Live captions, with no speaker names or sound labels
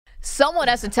Someone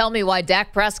has to tell me why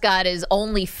Dak Prescott is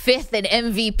only 5th in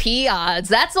MVP odds.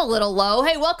 That's a little low.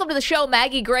 Hey, welcome to the show.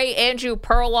 Maggie Gray, Andrew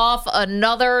Perloff,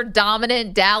 another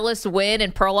dominant Dallas win,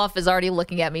 and Perloff is already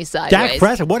looking at me sideways. Dak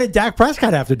Prescott. What did Dak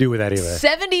Prescott have to do with that either?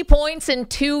 70 points in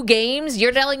 2 games.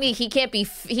 You're telling me he can't be,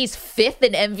 he's 5th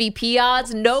in MVP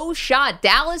odds? No shot.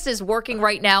 Dallas is working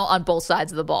right now on both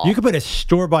sides of the ball. You could put a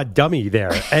store-bought dummy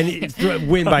there and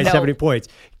win by 70 points.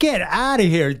 Get out of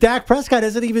here. Dak Prescott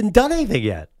hasn't even done anything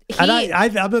yet. And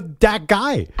I'm a Dak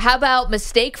guy. How about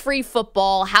mistake-free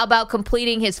football? How about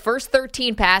completing his first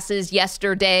 13 passes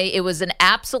yesterday? It was an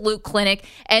absolute clinic,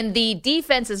 and the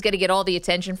defense is going to get all the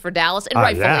attention for Dallas, and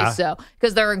rightfully so,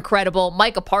 because they're incredible.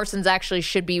 Micah Parsons actually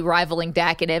should be rivaling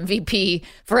Dak in MVP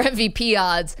for MVP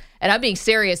odds, and I'm being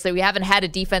serious that we haven't had a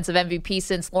defensive MVP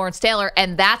since Lawrence Taylor,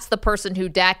 and that's the person who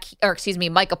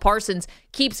Micah Parsons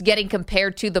keeps getting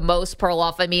compared to the most,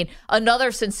 Perloff. I mean,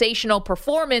 another sensational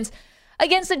performance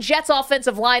against a Jets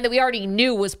offensive line that we already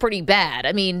knew was pretty bad.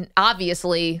 I mean,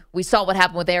 obviously, we saw what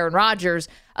happened with Aaron Rodgers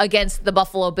against the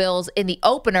Buffalo Bills in the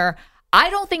opener.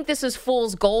 I don't think this is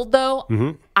fool's gold, though.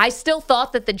 Mm-hmm. I still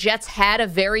thought that the Jets had a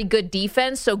very good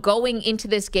defense. So going into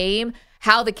this game,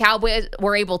 how the Cowboys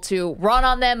were able to run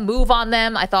on them, move on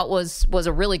them, I thought was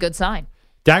a really good sign.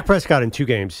 Dak Prescott in 2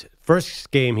 games.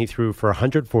 First game, he threw for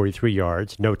 143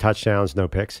 yards, no touchdowns, no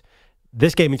picks.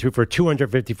 This game he threw for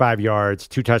 255 yards,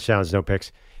 2 touchdowns, no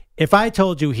picks. If I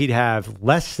told you he'd have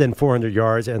less than 400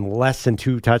 yards and less than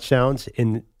 2 touchdowns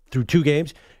through 2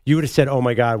 games, you would have said, "Oh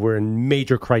my God, we're in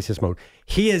major crisis mode."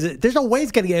 There's no way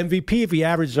he's getting MVP if he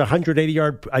averages a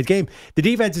 180-yard a game. The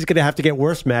defense is going to have to get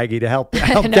worse, Maggie, to help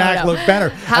Dak look better.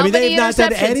 They have not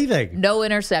done anything. No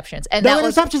interceptions. And no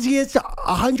interceptions. He has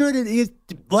 100. He has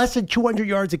less than 200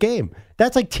 yards a game.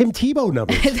 That's like Tim Tebow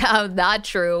numbers. No, not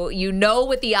true. You know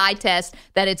with the eye test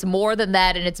that it's more than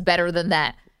that and it's better than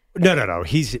that. No.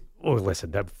 Listen,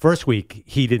 the first week,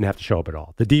 he didn't have to show up at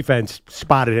all. The defense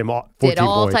spotted him 14 Did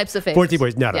all points. types of things. 14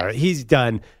 points. No. He's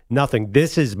done nothing.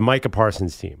 This is Micah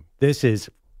Parsons' team. This is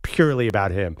purely about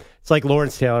him. It's like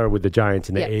Lawrence Taylor with the Giants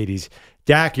in the 80s.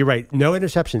 Dak, you're right. No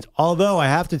interceptions. Although, I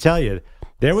have to tell you,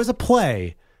 there was a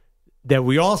play that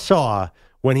we all saw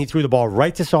when he threw the ball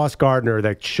right to Sauce Gardner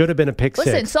that should have been a pick six.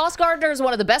 Listen, Sauce Gardner is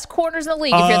one of the best corners in the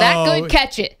league. If you're that good,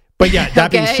 catch it. But yeah, that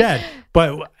being said,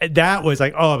 but that was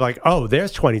like,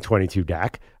 there's 2022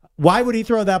 Dak. Why would he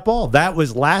throw that ball? That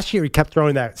was last year. He kept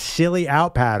throwing that silly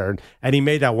out pattern, and he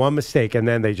made that one mistake, and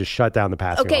then they just shut down the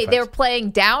passing offense. They were playing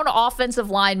down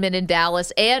offensive linemen in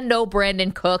Dallas and no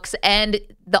Brandon Cooks, and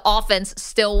the offense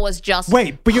still was just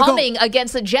humming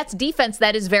against the Jets defense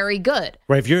that is very good.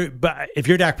 Right. If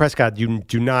you're Dak Prescott, you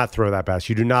do not throw that pass.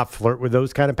 You do not flirt with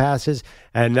those kind of passes,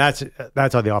 and that's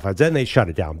on the offense. Then they shut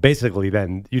it down. Basically,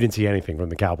 then you didn't see anything from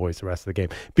the Cowboys the rest of the game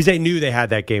because they knew they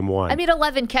had that game won. I mean,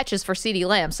 11 catches for CeeDee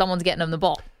Lamb. Someone's getting him the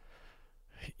ball.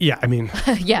 Yeah, I mean.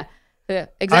 Yeah,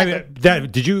 exactly.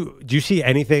 Did you see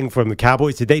anything from the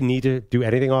Cowboys? Did they need to do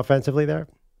anything offensively there?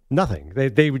 Nothing.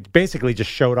 They basically just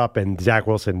showed up, and Zach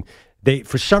Wilson,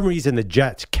 for some reason, the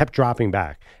Jets kept dropping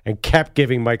back and kept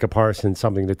giving Micah Parsons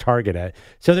something to target at.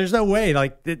 So there's no way,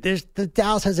 the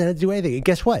Dallas hasn't had to do anything. And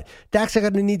guess what? Dak's not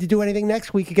going to need to do anything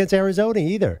next week against Arizona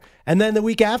either. And then the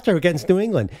week after against New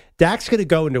England. Dak's going to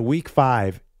go into week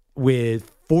 5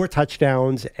 with 4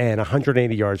 touchdowns and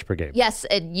 180 yards per game. Yes,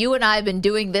 and you and I have been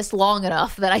doing this long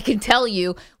enough that I can tell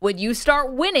you when you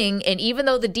start winning, and even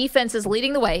though the defense is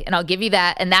leading the way, and I'll give you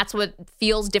that, and that's what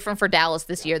feels different for Dallas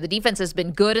this year. The defense has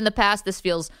been good in the past. This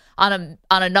feels on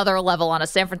another level, on a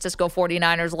San Francisco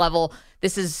 49ers level.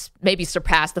 This is maybe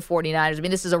surpassed the 49ers. I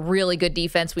mean, this is a really good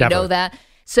defense. We know that.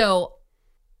 So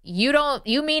you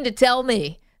mean to tell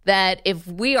me that if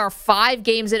we are 5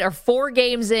 games in or 4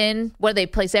 games in, what do they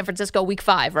play? San Francisco week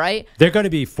 5, right? They're going to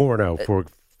be 4-0 for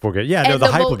 4 games. Yeah,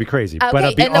 the hype will be crazy, but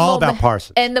it'll be all about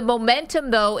Parsons. And the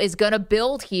momentum, though, is going to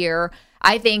build here,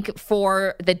 I think,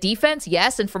 for the defense,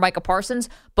 yes, and for Micah Parsons,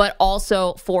 but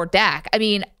also for Dak. I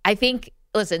mean, I think,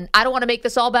 listen, I don't want to make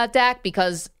this all about Dak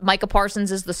because Micah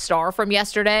Parsons is the star from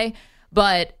yesterday,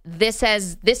 but this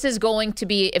is going to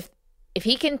be, if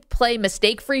he can play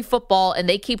mistake-free football and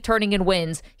they keep turning in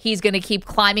wins, he's going to keep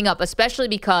climbing up, especially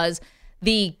because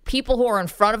the people who are in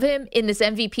front of him in this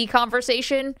MVP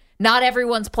conversation, not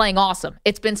everyone's playing awesome.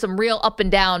 It's been some real up and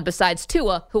down besides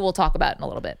Tua, who we'll talk about in a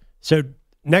little bit. So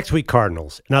next week,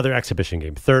 Cardinals, another exhibition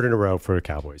game, 3rd in a row for the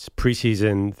Cowboys.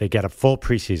 Preseason, they get a full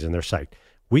preseason. They're psyched.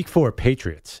 Week 4,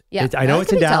 Patriots. Yeah, I know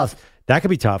it's in Dallas. Tough. That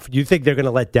could be tough. You think they're going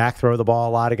to let Dak throw the ball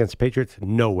a lot against the Patriots?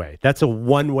 No way. That's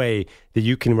one way that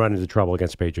you can run into trouble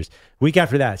against the Patriots. Week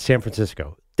after that, San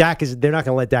Francisco. they're not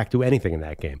going to let Dak do anything in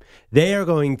that game. They are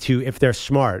going to, if they're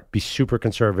smart, be super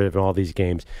conservative in all these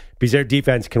games because their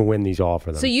defense can win these all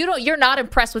for them. So you're not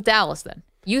impressed with Dallas then?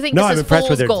 You think no, this is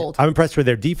fool's gold? I'm impressed with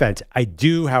their defense. I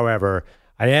do, however,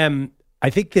 I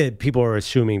think that people are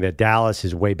assuming that Dallas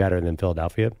is way better than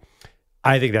Philadelphia.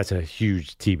 I think that's a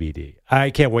huge TBD. I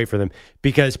can't wait for them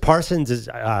because Parsons is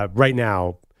right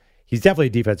now, he's definitely a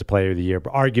defensive player of the year,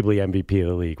 but arguably MVP of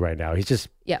the league right now.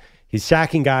 He's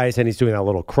sacking guys and he's doing that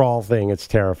little crawl thing. It's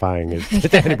terrifying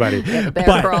to anybody. The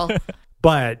bear crawl.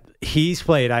 But he's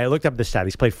played, I looked up the stat,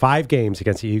 he's played 5 games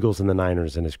against the Eagles and the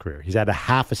Niners in his career. He's had a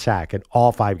half a sack in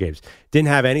all 5 games. Didn't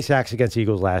have any sacks against the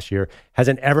Eagles last year.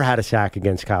 Hasn't ever had a sack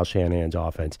against Kyle Shanahan's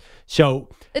offense. So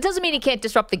it doesn't mean he can't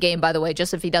disrupt the game, by the way,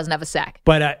 just if he doesn't have a sack.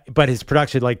 But his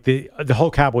production, like the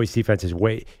whole Cowboys defense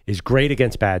is great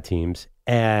against bad teams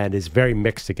and is very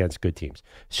mixed against good teams.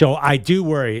 So I do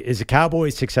worry, is the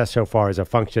Cowboys' success so far as a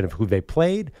function of who they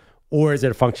played or is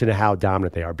it a function of how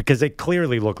dominant they are? Because they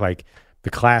clearly look like the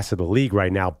class of the league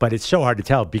right now, but it's so hard to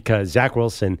tell because Zach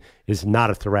Wilson is not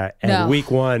a threat. And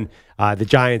week 1, the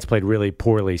Giants played really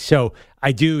poorly. So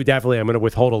I'm going to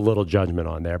withhold a little judgment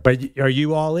on there. But are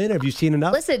you all in? Have you seen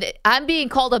enough? Listen, I'm being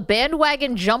called a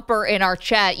bandwagon jumper in our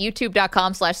chat,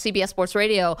 youtube.com/CBS Sports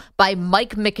Radio by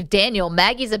Mike McDaniel.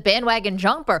 Maggie's a bandwagon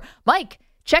jumper. Mike,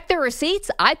 check their receipts.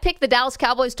 I picked the Dallas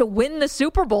Cowboys to win the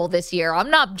Super Bowl this year.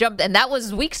 I'm not jumping, and that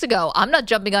was weeks ago. I'm not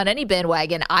jumping on any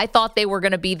bandwagon. I thought they were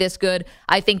going to be this good.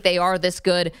 I think they are this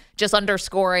good. Just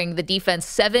underscoring the defense,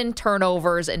 7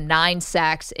 turnovers and 9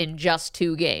 sacks in just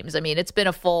 2 games. I mean, it's been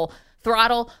a full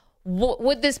throttle.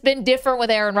 Would this been different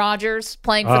with Aaron Rodgers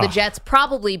playing for the Jets?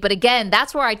 Probably. But again,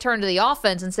 that's where I turn to the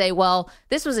offense and say, well,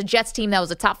 this was a Jets team that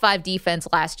was a top 5 defense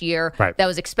last year that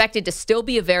was expected to still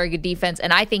be a very good defense,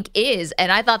 and I think is.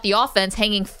 And I thought the offense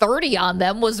hanging 30 on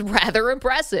them was rather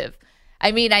impressive.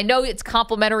 I mean, I know it's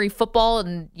complimentary football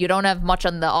and you don't have much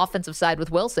on the offensive side with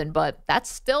Wilson, but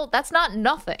that's not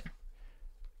nothing.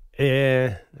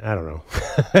 I don't know.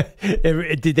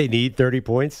 Did they need 30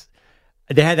 points?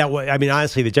 They had that. I mean,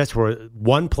 honestly, the Jets were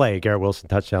one play, Garrett Wilson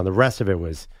touchdown. The rest of it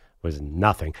was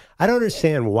nothing. I don't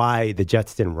understand why the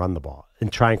Jets didn't run the ball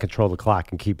and try and control the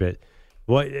clock and keep it.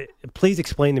 Well, please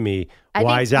explain to me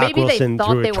why Zach Wilson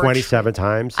threw it 27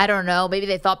 times. I don't know. Maybe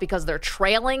they thought because they're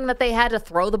trailing that they had to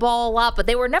throw the ball a lot, but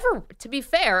they were never, to be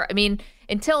fair, I mean,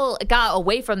 until it got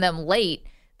away from them late,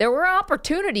 there were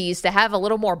opportunities to have a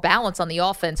little more balance on the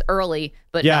offense early.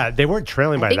 But they weren't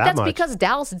trailing by that much. I think that's because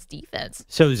Dallas's defense.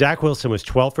 So Zach Wilson was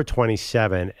 12 for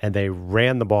 27, and they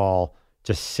ran the ball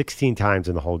just 16 times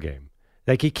in the whole game.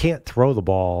 Like, he can't throw the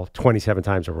ball 27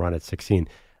 times and run at 16.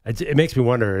 It makes me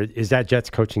wonder, is that Jets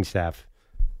coaching staff?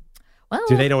 Well,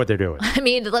 do they know what they're doing? I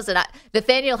mean, listen,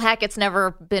 Nathaniel Hackett's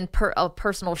never been a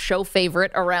personal show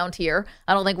favorite around here.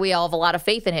 I don't think we all have a lot of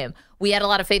faith in him. We had a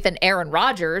lot of faith in Aaron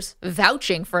Rodgers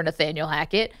vouching for Nathaniel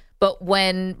Hackett. But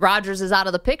when Rodgers is out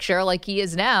of the picture like he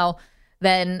is now,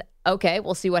 then, okay,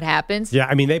 we'll see what happens. Yeah,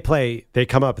 I mean, they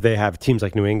have teams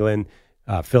like New England,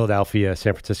 Philadelphia,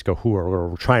 San Francisco, who are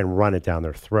going to try and run it down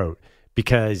their throat.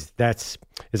 Because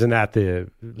isn't that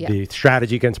the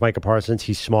strategy against Micah Parsons?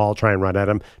 He's small, try and run at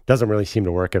him. Doesn't really seem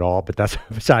to work at all, but that's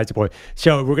besides the point.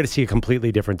 So we're going to see a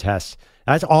completely different test.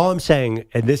 That's all I'm saying,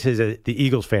 and this is the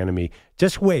Eagles fan of me.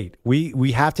 Just wait.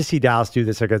 We have to see Dallas do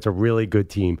this against a really good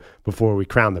team before we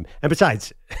crown them. And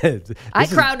besides, I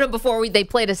crowned them before they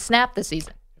played a snap this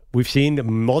season. We've seen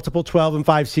multiple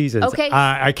 12-5 seasons. Okay.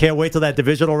 I can't wait till that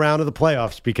divisional round of the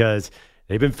playoffs because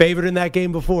they've been favored in that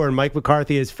game before, and Mike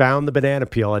McCarthy has found the banana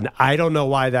peel, and I don't know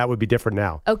why that would be different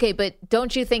now. Okay, but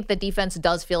don't you think the defense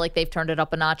does feel like they've turned it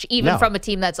up a notch, even from a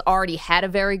team that's already had a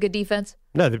very good defense?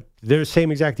 No, they're the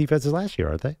same exact defense as last year,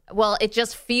 aren't they? Well, it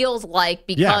just feels like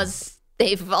because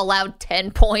they've allowed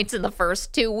 10 points in the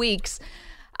first 2 weeks,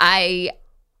 I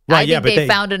think they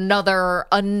found another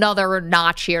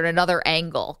notch here and another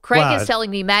angle. Craig is telling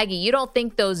me, Maggie, you don't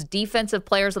think those defensive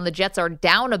players on the Jets are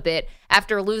down a bit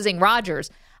after losing Rodgers?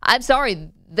 I'm sorry.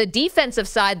 The defensive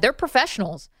side, they're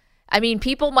professionals. I mean,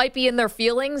 people might be in their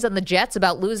feelings on the Jets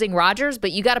about losing Rodgers,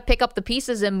 but you got to pick up the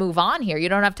pieces and move on here. You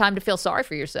don't have time to feel sorry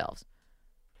for yourselves.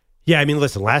 Yeah, I mean,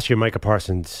 listen, last year Micah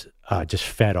Parsons just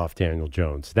fed off Daniel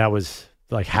Jones. That was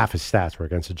like half his stats were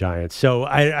against the Giants. So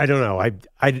I don't know.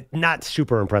 I'm not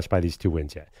super impressed by these 2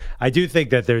 wins yet. I do think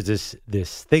that there's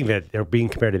this thing that they're being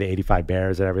compared to the 85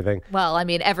 Bears and everything. Well, I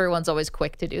mean, everyone's always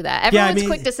quick to do that. Everyone's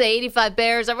quick to say 85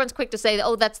 Bears. Everyone's quick to say,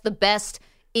 oh, that's the best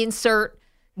insert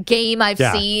game I've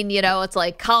seen. You know, it's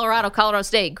like Colorado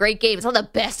State. Great game. It's not the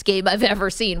best game I've ever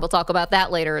seen. We'll talk about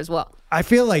that later as well. I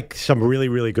feel like some really,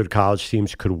 really good college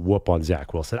teams could whoop on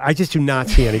Zach Wilson. I just do not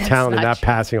see any talent in that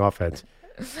passing offense.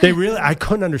 I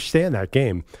couldn't understand that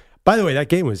game. By the way, that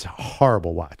game was a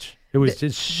horrible watch. It was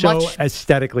just so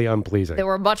aesthetically unpleasing. There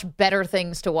were much better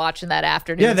things to watch in that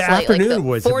afternoon. Yeah, the afternoon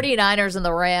was 49ers and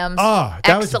the Rams. Oh,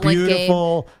 that was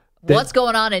beautiful. Game. What's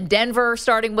going on in Denver,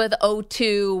 starting with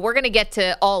 0-2. We're going to get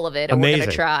to all of it, and we're going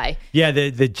to try. Yeah,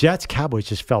 the Jets-Cowboys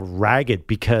just felt ragged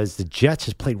because the Jets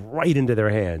just played right into their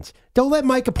hands. Don't let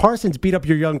Micah Parsons beat up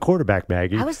your young quarterback,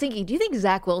 Maggie. I was thinking, do you think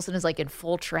Zach Wilson is like in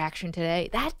full traction today?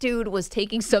 That dude was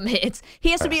taking some hits.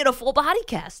 He has to be in a full body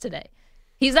cast today.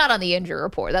 He's not on the injury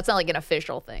report. That's not like an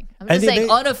official thing. I'm just saying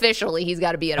unofficially he's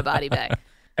got to be in a body bag.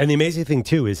 And the amazing thing,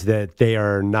 too, is that they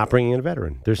are not bringing in a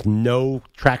veteran. There's no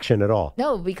traction at all.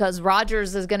 No, because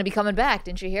Rodgers is going to be coming back.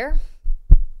 Didn't you hear?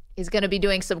 He's going to be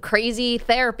doing some crazy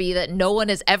therapy that no one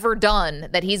has ever done,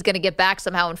 that he's going to get back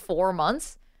somehow in 4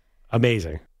 months.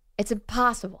 Amazing. It's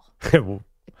impossible.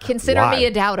 Consider me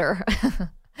a doubter.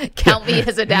 Count me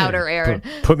as a doubter, Aaron.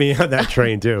 Put me on that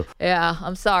train, too. Yeah,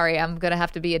 I'm sorry. I'm going to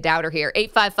have to be a doubter here.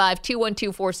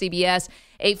 855-212-4CBS,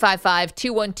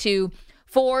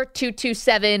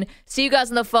 855-212-4227. See you guys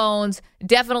on the phones.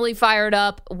 Definitely fired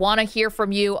up. Want to hear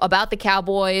from you about the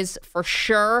Cowboys for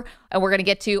sure. And we're going to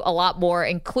get to a lot more,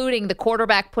 including the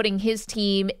quarterback putting his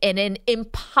team in an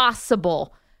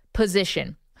impossible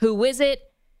position. Who is it?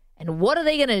 And what are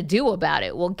they going to do about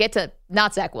it? We'll get to,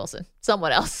 not Zach Wilson,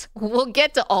 someone else. We'll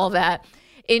get to all that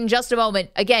in just a moment.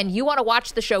 Again, you want to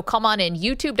watch the show, come on in,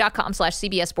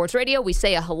 youtube.com/CBS Sports Radio. We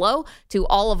say a hello to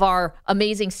all of our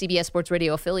amazing CBS Sports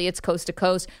Radio affiliates coast to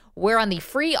coast. We're on the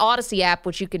free Odyssey app,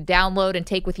 which you can download and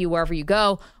take with you wherever you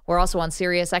go. We're also on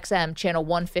Sirius XM, channel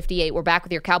 158. We're back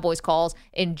with your Cowboys calls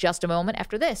in just a moment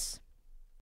after this.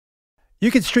 You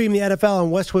can stream the NFL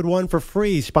on Westwood One for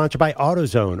free, sponsored by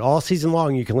AutoZone. All season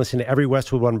long, you can listen to every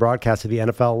Westwood One broadcast of the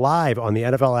NFL live on the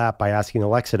NFL app by asking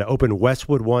Alexa to open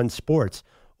Westwood One Sports,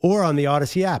 or on the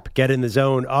Odyssey app. Get in the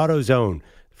zone, AutoZone.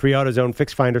 Free AutoZone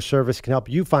Fix Finder service can help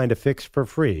you find a fix for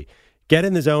free. Get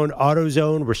in the zone,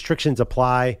 AutoZone. Restrictions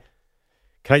apply.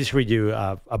 Can I just read you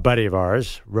a buddy of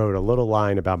ours wrote a little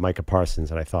line about Micah Parsons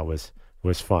that I thought was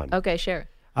fun. Okay, sure.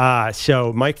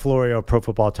 So Mike Florio, Pro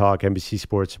Football Talk, NBC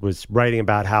Sports, was writing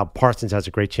about how Parsons has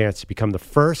a great chance to become the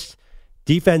first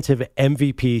defensive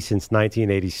MVP since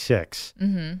 1986.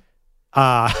 Mm-hmm.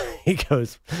 He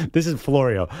goes, this is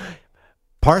Florio.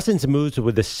 Parsons moves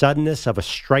with the suddenness of a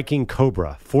striking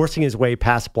cobra, forcing his way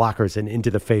past blockers and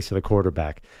into the face of the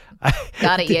quarterback.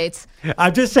 Got it, Yates.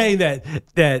 I'm just saying that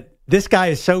this guy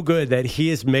is so good that he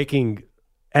is making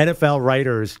NFL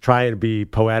writers trying to be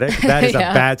poetic. That is a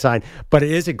bad sign. But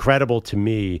it is incredible to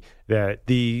me that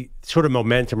the sort of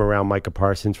momentum around Micah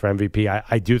Parsons for MVP,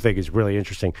 I do think is really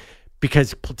interesting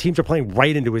because teams are playing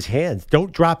right into his hands.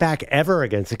 Don't drop back ever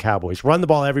against the Cowboys. Run the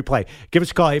ball every play. Give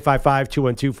us a call,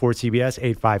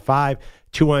 855-212-4CBS,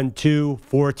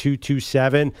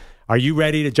 855-212-4227. Are you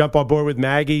ready to jump on board with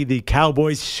Maggie, the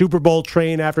Cowboys Super Bowl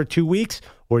train after 2 weeks?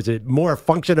 Or is it more a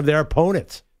function of their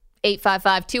opponents?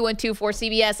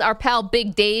 855-212-4CBS. Our pal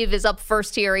Big Dave is up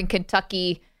first here in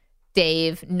Kentucky.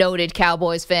 Dave, noted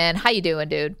Cowboys fan. How you doing,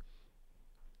 dude?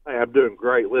 Hey, I'm doing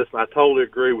great. Listen, I totally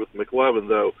agree with McLovin,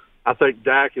 though. I think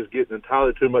Dak is getting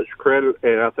entirely too much credit,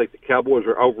 and I think the Cowboys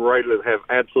are overrated and have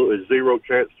absolutely zero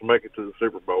chance to make it to the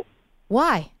Super Bowl.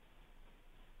 Why?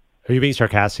 Are you being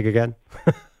sarcastic again?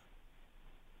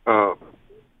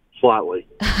 Slightly.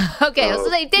 Okay, so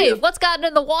Dave, yeah. What's gotten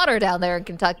in the water down there in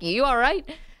Kentucky? You all right?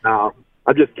 No,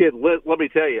 I'm just kidding. Let me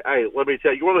tell you. Hey, let me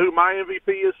tell you. You want to know who my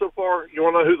MVP is so far? You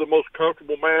want to know who the most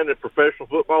comfortable man in professional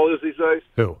football is these days?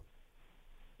 Who?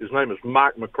 His name is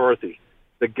Mike McCarthy.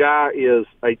 The guy is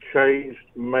a changed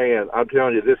man. I'm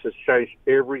telling you, this has changed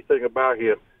everything about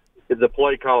him. The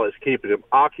play call is keeping him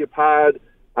occupied.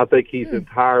 I think he's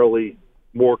entirely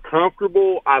more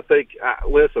comfortable. I think,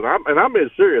 listen, I'm being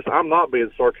serious. I'm not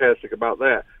being sarcastic about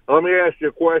that. Now, let me ask you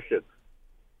a question.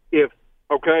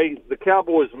 The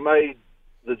Cowboys made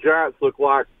the Giants look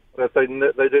like that they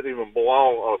didn't even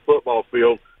belong on a football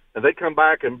field, and they come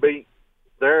back and beat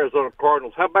the Arizona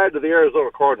Cardinals. How bad do the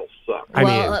Arizona Cardinals suck?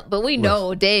 But we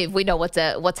know, Dave, we know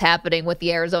what's happening with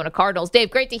the Arizona Cardinals.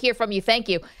 Dave, great to hear from you. Thank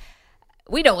you.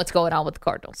 We know what's going on with the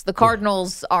Cardinals. The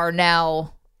Cardinals are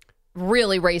now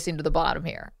really racing to the bottom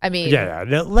here. I mean, Now,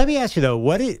 let me ask you though,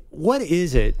 what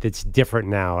is it that's different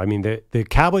now? I mean, the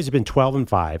Cowboys have been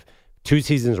 12-5, 2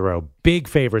 seasons in a row, big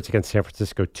favorites against San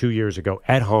Francisco 2 years ago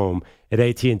at home at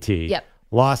AT&T. Yep.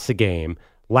 Lost the game.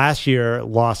 Last year,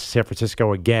 lost to San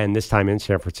Francisco again, this time in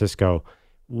San Francisco.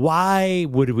 Why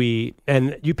would we,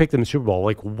 and you picked them in the Super Bowl,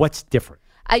 like what's different?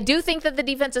 I do think that the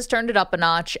defense has turned it up a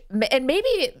notch. And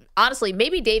maybe, honestly,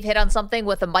 maybe Dave hit on something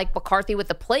with the Mike McCarthy with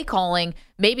the play calling.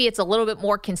 Maybe it's a little bit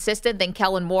more consistent than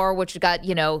Kellen Moore, which got,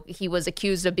 he was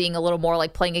accused of being a little more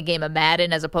like playing a game of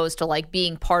Madden as opposed to like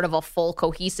being part of a full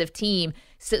cohesive team.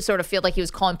 Sort of feel like he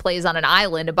was calling plays on an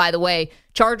island. And by the way,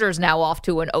 Chargers now off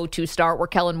to an 0-2 start where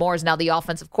Kellen Moore is now the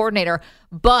offensive coordinator.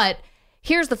 But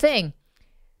here's the thing.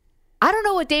 I don't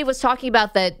know what Dave was talking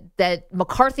about that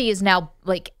McCarthy is now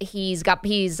like he's like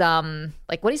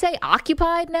what do you say,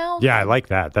 occupied now? Yeah, I like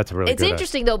that. That's really It's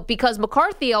interesting though because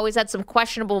McCarthy always had some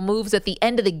questionable moves at the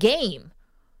end of the game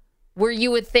where you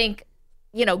would think,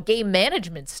 game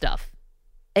management stuff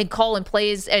and calling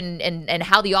plays and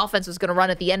how the offense was going to run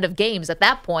at the end of games. At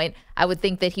that point, I would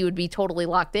think that he would be totally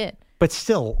locked in. But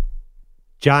still,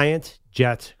 Giants,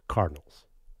 Jets, Cardinals.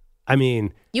 I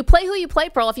mean, you play who you play,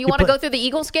 Pearl. If you want to go through the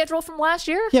Eagles schedule from last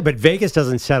year. Yeah, but Vegas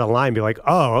doesn't set a line and be like,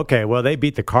 oh, okay, well, they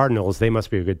beat the Cardinals. They must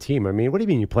be a good team. I mean, what do you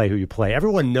mean you play who you play?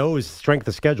 Everyone knows strength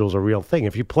of schedule is a real thing.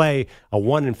 If you play a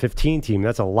 1-15 team,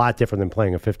 that's a lot different than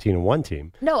playing a 15-1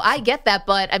 team. No, I get that.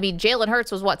 But, I mean, Jalen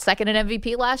Hurts was, second in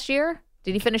MVP last year?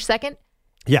 Did he finish second?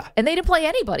 Yeah. And they didn't play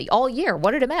anybody all year.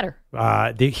 What did it matter? He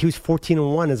was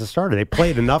 14-1 as a starter. They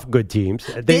played enough good teams.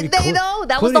 Did they, though?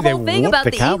 That was the whole thing about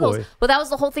the Eagles. But that was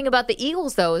the whole thing about the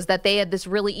Eagles, though, is that they had this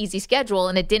really easy schedule,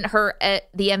 and it didn't hurt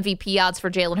the MVP odds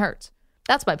for Jalen Hurts.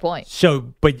 That's my point.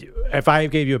 So, but if I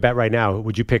gave you a bet right now,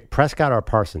 would you pick Prescott or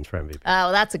Parsons for MVP?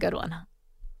 Oh, that's a good one.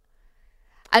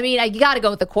 I mean, you got to go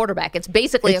with the quarterback. It's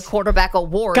basically a quarterback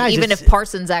award, even if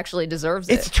Parsons actually deserves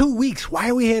it. It's 2 weeks. Why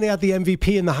are we handing out the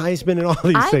MVP and the Heisman and all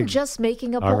these things? I'm just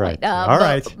making a point. All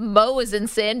right. Mo is in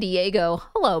San Diego.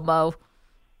 Hello, Mo.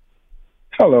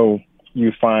 Hello,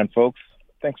 you fine folks.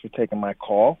 Thanks for taking my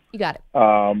call. You got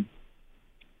it.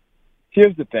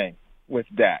 Here's the thing with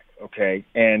Dak, okay?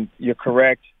 And you're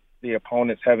correct. The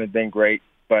opponents haven't been great,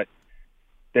 but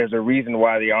there's a reason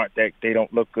why they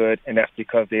don't look good, and that's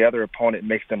because the other opponent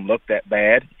makes them look that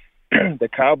bad. The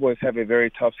Cowboys have a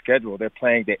very tough schedule. They're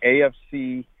playing the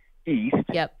AFC East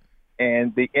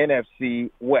and the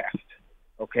NFC West,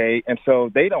 okay? And so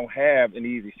they don't have an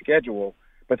easy schedule,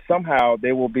 but somehow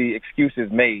there will be excuses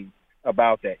made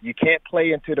about that. You can't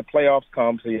play until the playoffs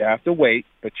come, so you have to wait,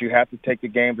 but you have to take the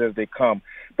games as they come.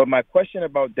 But my question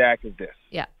about Dak is this.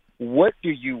 Yeah. What do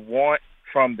you want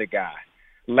from the guy?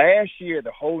 Last year,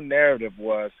 the whole narrative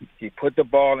was he put the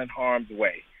ball in harm's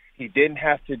way. He didn't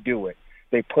have to do it.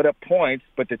 They put up points,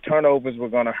 but the turnovers were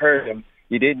going to hurt him.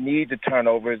 You didn't need the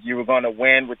turnovers. You were going to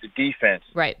win with the defense.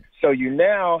 Right. So you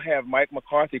now have Mike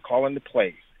McCarthy calling the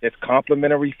plays. It's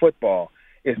complimentary football.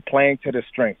 It's playing to the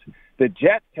strengths. The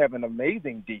Jets have an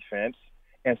amazing defense,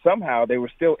 and somehow they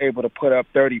were still able to put up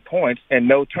 30 points and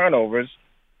no turnovers.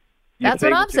 That's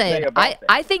what I'm saying.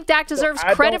 I think Dak deserves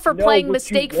credit for playing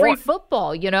mistake-free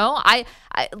football. I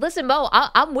listen, Mo,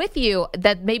 I'm with you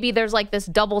that maybe there's like this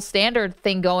double standard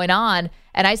thing going on,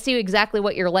 and I see exactly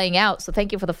what you're laying out. So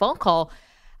thank you for the phone call.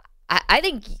 I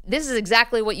think this is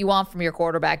exactly what you want from your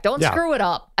quarterback. Don't screw it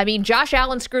up. I mean, Josh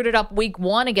Allen screwed it up week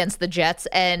 1 against the Jets,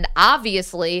 and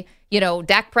obviously,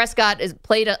 Dak Prescott has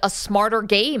played a smarter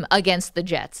game against the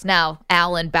Jets. Now,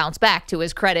 Allen bounced back to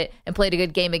his credit and played a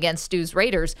good game against Stu's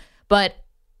Raiders. But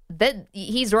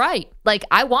he's right. Like,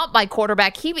 I want my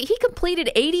quarterback. He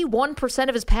completed 81%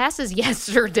 of his passes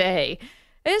yesterday.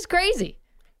 It's crazy.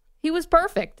 He was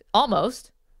perfect,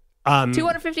 almost.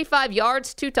 255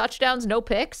 yards, 2 touchdowns, no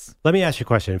picks. Let me ask you a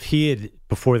question. If he had,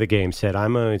 before the game, said,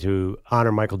 I'm going to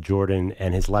honor Michael Jordan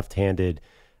and his left-handed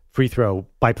free throw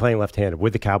by playing left-handed,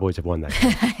 would the Cowboys have won that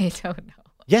game? I don't know.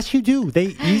 Yes, you do. They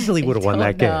easily would have won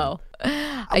that game.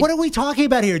 What are we talking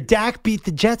about here? Dak beat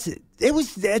the Jets. It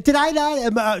was. Did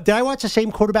I watch the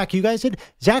same quarterback you guys did?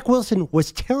 Zach Wilson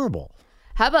was terrible.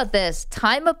 How about this?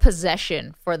 Time of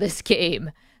possession for this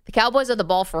game. The Cowboys had the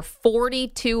ball for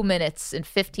 42 minutes and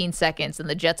 15 seconds, and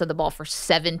the Jets had the ball for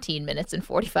 17 minutes and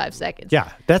 45 seconds.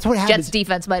 Yeah, that's what happened. Jets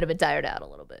defense might have been tired out a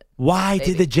little bit. Why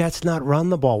did the Jets not run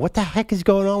the ball? What the heck is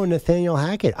going on with Nathaniel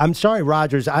Hackett? I'm sorry,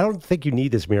 Rodgers. I don't think you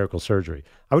need this miracle surgery.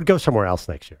 I would go somewhere else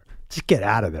next year. Just get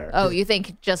out of there. Oh, you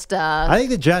think just I think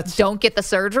the Jets don't get the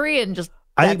surgery and just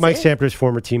I think Mike Sampler's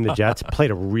former team, the Jets,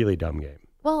 played a really dumb game.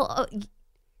 Well,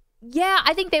 yeah,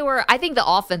 I think the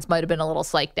offense might have been a little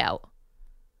psyched out.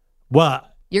 Well,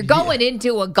 you're going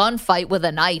into a gunfight with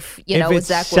a knife, with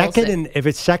Zach Wilson. If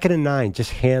it's 2nd and 9,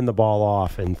 just hand the ball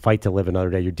off and fight to live another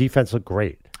day. Your defense looked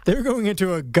great. They're going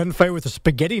into a gunfight with a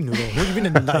spaghetti noodle. What do you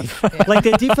mean a knife? Like,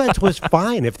 their defense was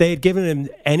fine. If they had given him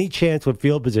any chance with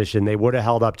field position, they would have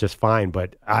held up just fine.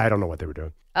 But I don't know what they were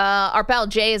doing. Our pal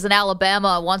Jay is in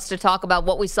Alabama, wants to talk about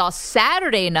what we saw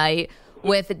Saturday night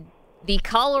with the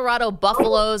Colorado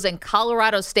Buffaloes and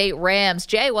Colorado State Rams.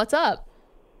 Jay, what's up?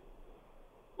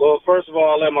 Well, first of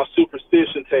all, I'll let my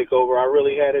superstition take over. I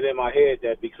really had it in my head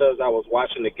that because I was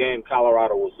watching the game,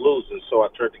 Colorado was losing, so I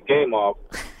turned the game off,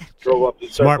 drove up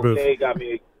to Circle K,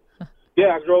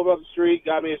 I drove up the street,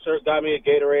 got me a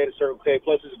Gatorade at Circle K,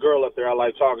 plus there's a girl up there I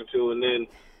like talking to, and then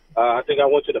I think I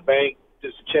went to the bank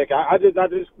just to check. I just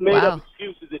made up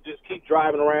excuses to just keep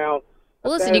driving around.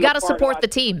 Well, listen, you got to support the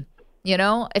team. You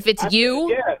know, if it's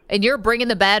and you're bringing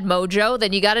the bad mojo,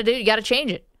 then you got to change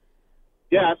it.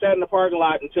 Yeah, I sat in the parking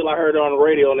lot until I heard it on the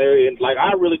radio, and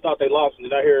I really thought they lost. And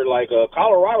then I heard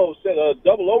Colorado said a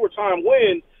double overtime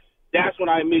win. That's when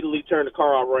I immediately turned the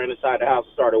car off, ran inside the house,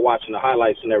 and started watching the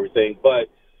highlights and everything.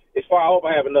 But I hope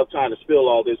I have enough time to spill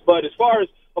all this. But as far as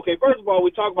first of all,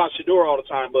 we talk about Shedeur all the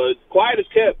time, but quiet as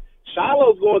kept.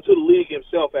 Shiloh's going to the league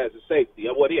himself as a safety.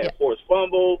 What he had, forced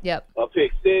fumble, a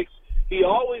pick six. He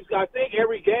always, I think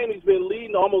every game he's been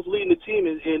almost leading the team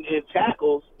in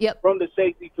tackles from the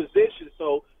safety position.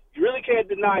 So you really can't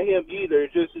deny him either.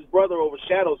 It's just his brother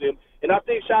overshadows him. And I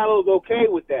think Shiloh's okay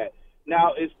with that.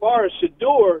 Now, as far as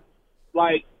Shedeur,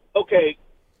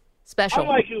 special. I'm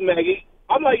like you, Maggie.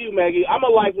 I'm a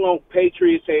lifelong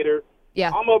Patriots hater.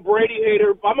 Yeah. I'm a Brady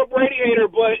hater, but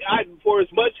for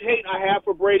as much hate I have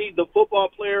for Brady, the football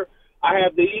player, I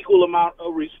have the equal amount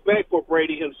of respect for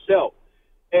Brady himself.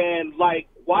 And,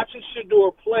 watching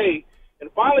Shedeur play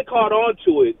and finally caught on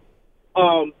to it,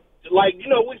 we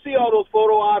see all those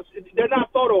photo ops. They're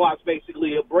not photo ops,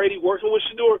 basically, of Brady working with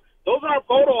Shedeur. Those aren't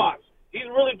photo ops. He's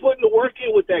really putting the work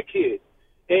in with that kid.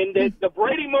 And the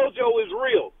Brady mojo is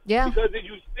real. Yeah. Because if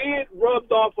you see it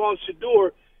rubbed off on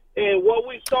Shedeur, and what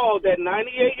we saw, that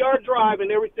 98-yard drive and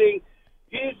everything,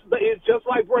 it's just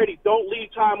like Brady. Don't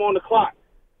leave time on the clock.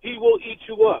 He will eat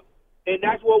you up. And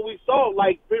that's what we saw.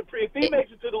 If he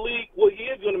makes it to the league, he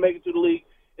is going to make it to the league.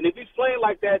 And if he's playing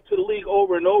like that to the league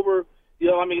over and over,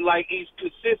 he's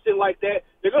consistent like that,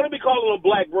 they're going to be calling him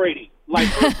Black Brady.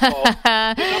 First of all,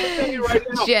 I'm going to tell you right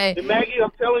now, Jay. And Maggie,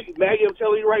 I'm telling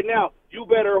you right now, you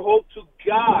better hope to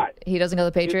God he doesn't go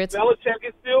to the Patriots. If Belichick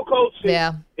is still coaching,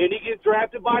 and he gets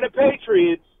drafted by the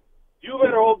Patriots, you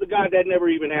better hope to God that never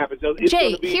even happens.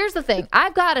 Jay, here's the thing.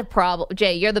 I've got a problem.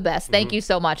 Jay, you're the best. Thank you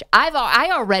so much. I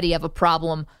already have a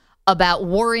problem about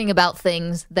worrying about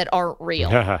things that aren't real.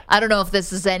 I don't know if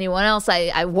this is anyone else.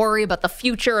 I worry about the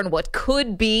future and what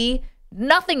could be.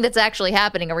 Nothing that's actually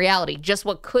happening in reality, just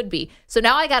what could be. So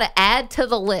now I got to add to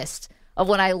the list of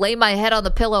when I lay my head on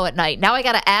the pillow at night. Now I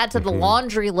got to add to the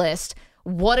laundry list.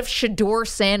 What if Shedeur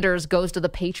Sanders goes to the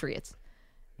Patriots?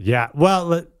 Yeah,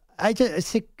 well, I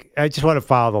just want to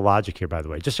follow the logic here, by the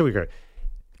way, just so we go.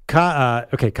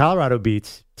 Colorado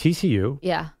beats TCU.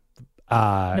 Yeah.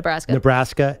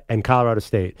 Nebraska and Colorado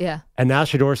State. Yeah. And now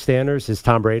Shedeur Sanders is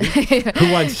Tom Brady,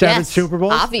 who won 7 Super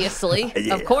Bowls.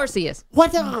 Obviously. Of course he is.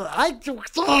 What?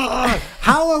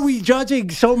 How are we judging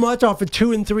so much off of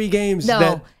 2 and 3 games?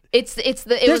 No. He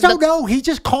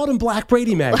just called him Black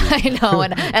Brady, Maggie. I know,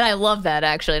 and I love that,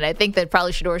 actually. And I think that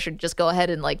probably Shedeur should just go ahead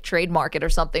and trademark it or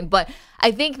something. But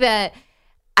I think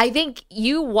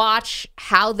you watch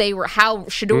how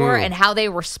Shedeur and how they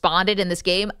responded in this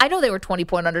game. I know they were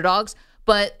 20-point underdogs,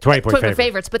 but 20-point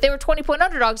favorites, but they were 20-point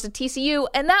underdogs to TCU,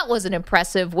 and that was an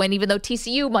impressive win, even though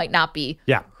TCU might not be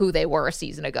who they were a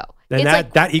season ago. And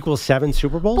that equals 7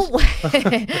 Super Bowls?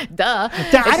 Duh.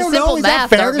 I don't know. Is that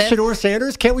fair to Shedeur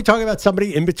Sanders? Can't we talk about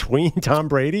somebody in between Tom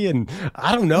Brady and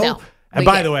I don't know? No. And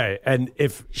by the way,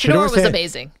 if Shedeur was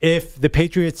amazing. If the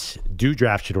Patriots do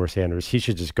draft Shedeur Sanders, he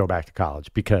should just go back to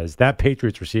college because that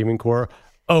Patriots receiving core,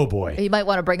 oh boy. You might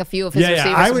want to bring a few of his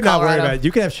receivers. I would not worry about it.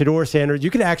 You could have Shedeur Sanders. You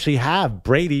could actually have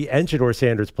Brady and Shedeur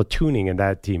Sanders platooning, and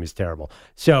that team is terrible.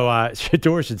 So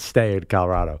Shedeur should stay in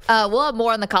Colorado. We'll have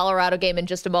more on the Colorado game in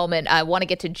just a moment. I want to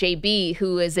get to JB,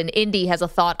 who is in Indy, has a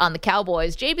thought on the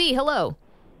Cowboys. JB, hello.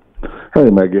 Hey,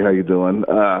 Maggie, how you doing?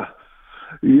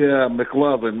 Yeah,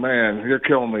 McLovin, man, you're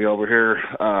killing me over here.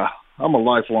 I'm a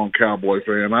lifelong Cowboy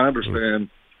fan. I understand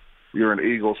you're an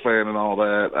Eagles fan and all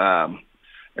that.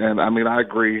 And, I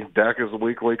agree. Dak is a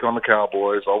weak link on the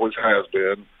Cowboys, always has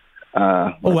been.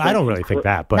 I don't really think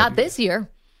that. But not this year.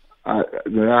 I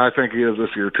think he is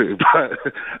this year, too. But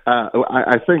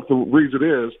I think the reason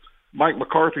is Mike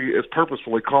McCarthy is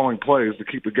purposefully calling plays to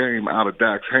keep the game out of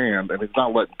Dak's hand, and he's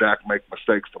not letting Dak make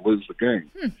mistakes to lose the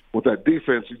game. With that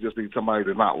defense, you just need somebody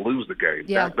to not lose the game.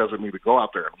 Yeah. Dak doesn't need to go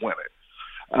out there and win it.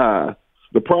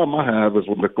 The problem I have is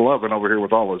with McLovin over here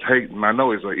with all his hate, and I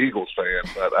know he's an Eagles fan,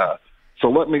 but so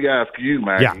let me ask you,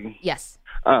 Maggie. Yeah. Yes.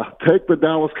 Take the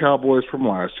Dallas Cowboys from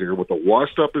last year with a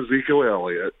washed-up Ezekiel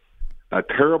Elliott, a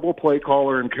terrible play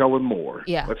caller in Kellen Moore.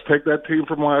 Yeah. Let's take that team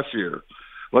from last year.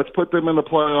 Let's put them in the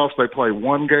playoffs. They play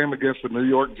one game against the New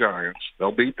York Giants.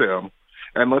 They'll beat them.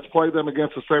 And let's play them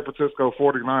against the San Francisco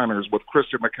 49ers with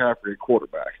Christian McCaffrey at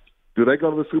quarterback. Do they go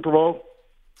to the Super Bowl?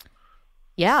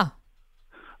 Yeah.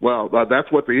 Well,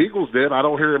 that's what the Eagles did. I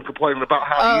don't hear him complaining about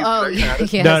how easy they had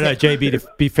it. Yes. No, JB, to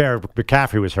be fair,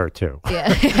 McCaffrey was hurt too.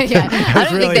 Yeah. Yeah. I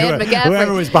don't think they had McCaffrey.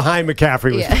 Whoever was behind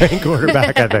McCaffrey was playing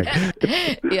quarterback, I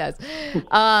think. Yes.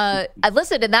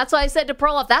 Listen, and that's why I said to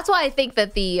Perloff, that's why I think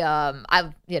that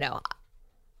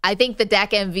I think the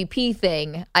Dak MVP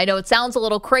thing, I know it sounds a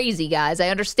little crazy, guys. I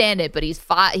understand it, but he's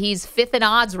fifth in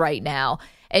odds right now.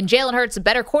 And Jalen Hurts is a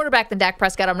better quarterback than Dak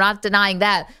Prescott. I'm not denying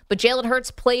that. But Jalen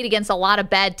Hurts played against a lot of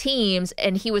bad teams,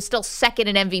 and he was still second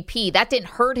in MVP. That didn't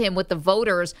hurt him with the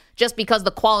voters just because of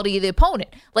the quality of the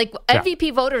opponent. Like,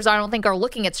 MVP voters, I don't think, are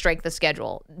looking at strength of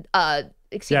schedule.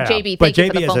 JB, thank you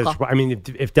for the phone call. I mean,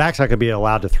 if Dak's not going to be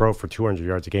allowed to throw for 200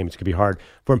 yards a game, it's going to be hard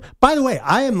for him. By the way,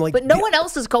 I am like... But no one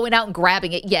else is going out and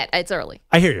grabbing it yet. It's early.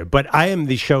 I hear you, but I am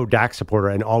the show Dak supporter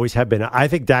and always have been. I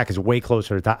think Dak is way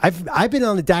closer to Dak. I've been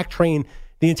on the Dak train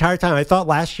the entire time. I thought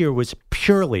last year was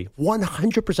purely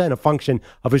 100% a function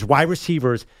of his wide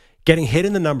receivers getting hit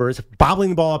in the numbers, bobbling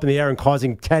the ball up in the air and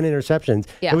causing 10 interceptions.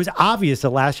 Yeah. It was obvious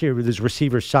that last year his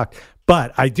receivers sucked,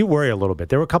 but I do worry a little bit.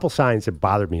 There were a couple signs that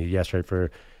bothered me yesterday.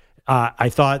 I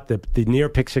thought the near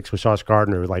pick six with Sauce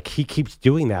Gardner, like he keeps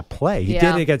doing that play. He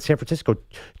did it against San Francisco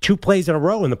 2 plays in a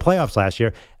row in the playoffs last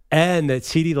year. And that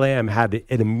CeeDee Lamb had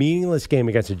in a meaningless game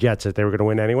against the Jets that they were going to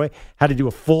win anyway, had to do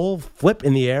a full flip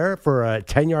in the air for a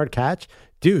 10-yard catch.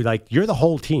 Dude, like, you're the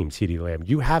whole team, CeeDee Lamb.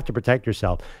 You have to protect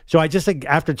yourself. So I just think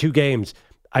after 2 games,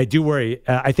 I do worry.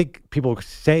 I think people are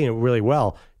saying it really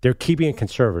well. They're keeping it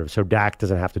conservative so Dak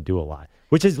doesn't have to do a lot,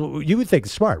 which is, you would think,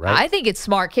 smart, right? I think it's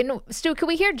smart. Stu, can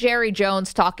we hear Jerry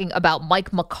Jones talking about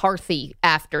Mike McCarthy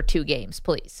after 2 games,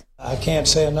 please? I can't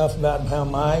say enough about how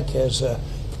Mike has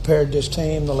prepared this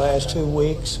team the last 2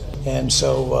 weeks, and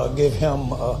so give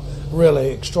him a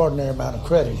really extraordinary amount of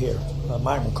credit here,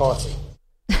 Mike McCarthy.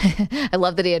 I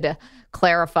love that he had to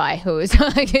clarify who he's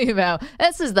talking about.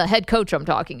 This is the head coach I'm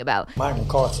talking about. Mike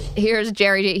McCarthy. Here's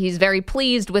Jerry. He's very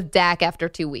pleased with Dak after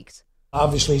 2 weeks.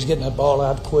 Obviously, he's getting that ball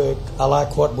out quick. I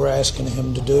like what we're asking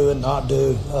him to do and not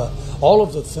do. All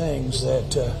of the things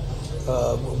that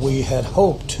we had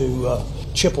hoped to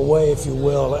chip away, if you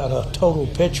will, at a total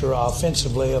picture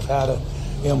offensively of how to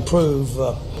improve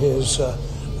his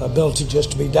ability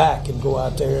just to be Dak and go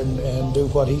out there and do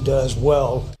what he does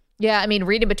well. Yeah, I mean,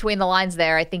 reading between the lines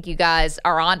there, I think you guys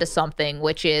are onto something,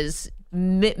 which is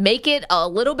make it a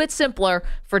little bit simpler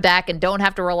for Dak and don't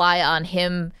have to rely on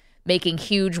him making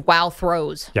huge wow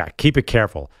throws. Yeah, keep it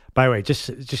careful. By the way, just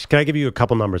can I give you a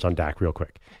couple numbers on Dak real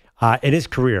quick? In his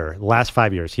career, last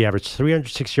 5 years, he averaged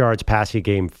 306 yards passing a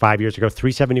game 5 years ago,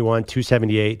 371,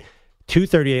 278,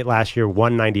 238 last year,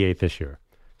 198 this year.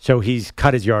 So he's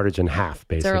cut his yardage in half,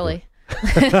 basically. It's early.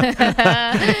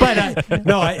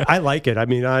 But I like it. I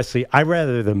mean, honestly, I'd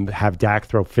rather them have Dak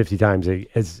throw 50 times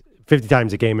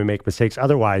a game and make mistakes.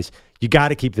 Otherwise, you got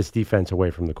to keep this defense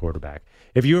away from the quarterback.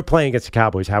 If you were playing against the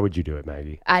Cowboys, how would you do it,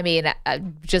 Maggie? I mean,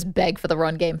 just beg for the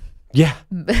run game. Yeah.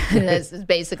 This is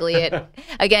basically it.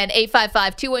 Again,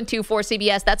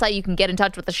 855-212-4CBS. That's how you can get in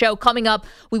touch with the show. Coming up,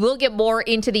 we will get more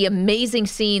into the amazing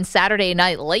scene Saturday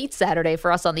night, late Saturday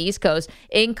for us on the East Coast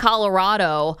in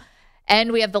Colorado.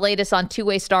 And we have the latest on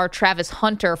two-way star Travis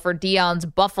Hunter for Deion's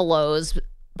Buffaloes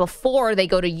before they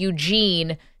go to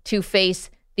Eugene to face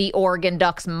the Oregon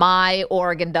Ducks. My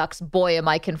Oregon Ducks. Boy, am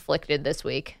I conflicted this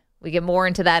week. We get more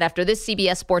into that after this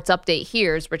CBS Sports Update.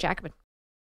 Here's Rich Ackerman.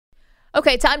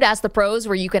 Okay, time to Ask the Pros,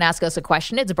 where you can ask us a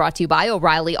question. It's brought to you by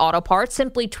O'Reilly Auto Parts.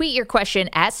 Simply tweet your question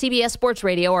at CBS Sports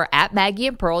Radio or at Maggie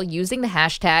and Pearl using the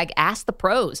hashtag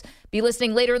 #AskThePros. Be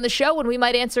listening later in the show when we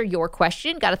might answer your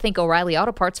question. Got to think O'Reilly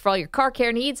Auto Parts for all your car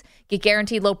care needs. Get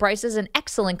guaranteed low prices and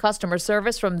excellent customer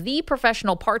service from the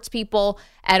professional parts people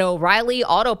at O'Reilly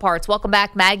Auto Parts. Welcome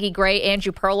back, Maggie Gray,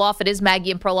 Andrew Perloff. It is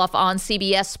Maggie and Perloff on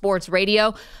CBS Sports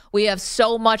Radio. We have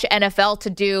so much NFL to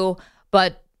do,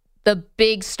 but the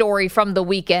big story from the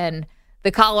weekend, the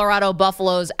Colorado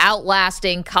Buffaloes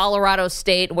outlasting Colorado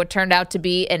State, what turned out to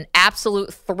be an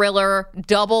absolute thriller,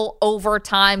 double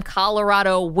overtime.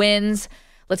 Colorado wins.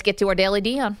 Let's get to our Daily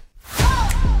Deion.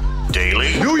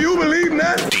 Daily. Do you believe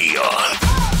that? Deion.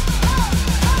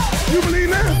 You believe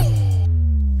that?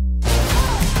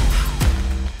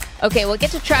 Okay, we'll get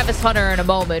to Travis Hunter in a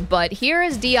moment, but here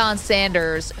is Deion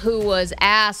Sanders, who was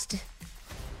asked,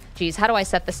 how do I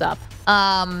set this up?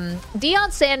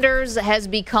 Deion Sanders has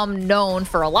become known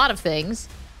for a lot of things.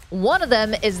 One of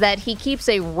them is that he keeps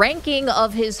a ranking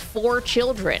of his 4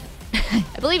 children. I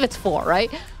believe it's 4,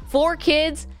 right? 4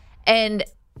 kids, and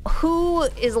who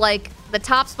is like the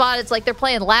top spot. It's like they're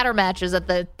playing ladder matches at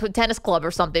the tennis club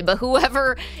or something, but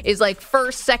whoever is like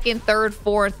first, second, third,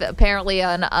 fourth, apparently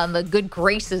on the good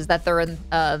graces that they're in,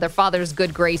 their father's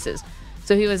good graces.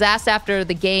 So he was asked after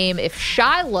the game if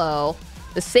Shiloh,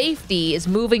 the safety, is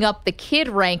moving up the kid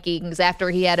rankings after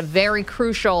he had a very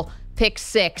crucial pick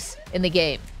 6 in the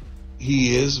game.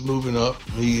 He is moving up.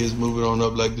 He is moving on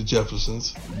up like the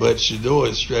Jeffersons. But Shador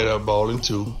is straight out balling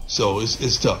too. So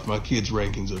it's tough. My kids'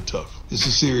 rankings are tough. It's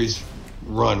a serious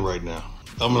run right now.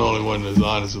 I'm the only one that's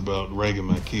honest about ranking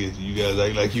my kids. You guys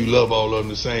act like you love all of them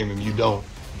the same and you don't.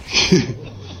 I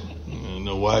don't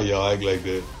know why y'all act like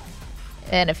that.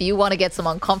 And if you want to get some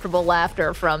uncomfortable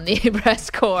laughter from the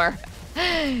press corps,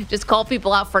 just call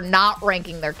people out for not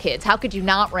ranking their kids. How could you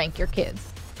not rank your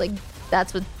kids? Like,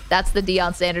 that's the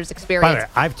Deion Sanders experience. By the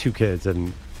way, I have 2 kids,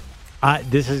 and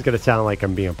this is going to sound like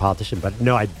I'm being a politician, but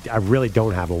no, I really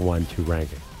don't have a 1-2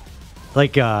 ranking.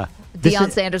 Like,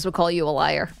 Deion Sanders would call you a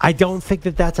liar. I don't think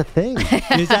that that's a thing.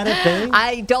 Is that a thing?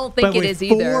 I don't think it is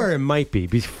either. 4, it might be.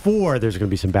 Before, there's going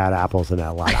to be some bad apples in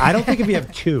that line. I don't think if you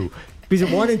have 2. Because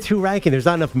at 1 and 2 ranking, there's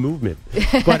not enough movement.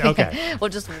 But okay.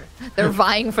 Well, they're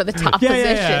vying for the top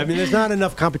position. Yeah. I mean, there's not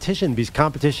enough competition because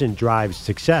competition drives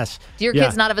success. Do your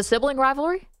kids not have a sibling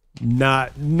rivalry?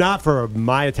 Not for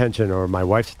my attention or my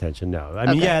wife's attention, no.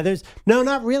 I mean, there's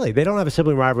not really. They don't have a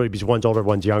sibling rivalry because one's older,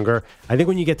 one's younger. I think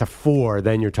when you get to 4,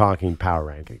 then you're talking power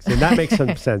rankings. And that makes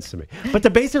some sense to me. But to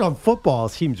base it on football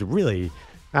seems really...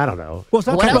 I don't know. Well, it's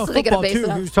not what talking about football, too.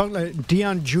 He was talking about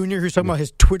Deion Jr., who's talking about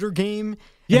his Twitter game.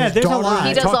 Yeah, there's a lot.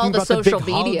 He does all the social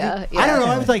media. Yeah. I don't know.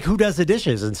 I was like, who does the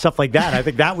dishes and stuff like that? I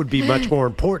think that would be much more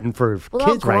important for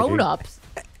kids grown-ups.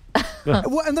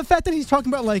 Well, and the fact that he's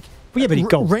talking about, like,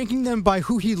 ranking them by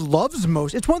who he loves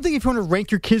most. It's one thing if you want to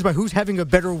rank your kids by who's having a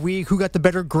better week, who got the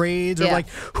better grades, or, like,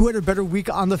 who had a better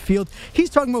week on the field. He's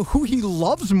talking about who he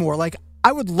loves more. Like,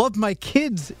 I would love my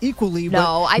kids equally,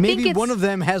 but maybe one of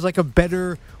them has like a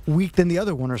better week than the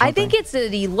other one or something. I think it's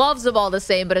that he loves them all the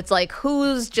same, but it's like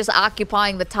who's just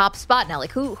occupying the top spot now? Like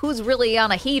who's really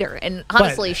on a heater? And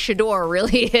honestly, Shador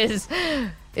really is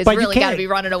really got to be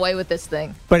running away with this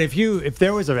thing. But if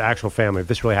there was an actual family, if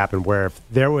this really happened, where if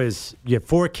you have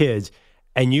 4 kids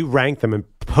and you ranked them and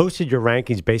posted your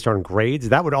rankings based on grades,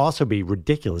 that would also be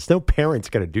ridiculous. No parent's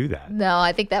going to do that. No,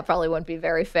 I think that probably wouldn't be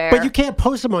very fair. But you can't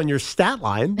post them on your stat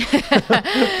line.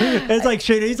 It's like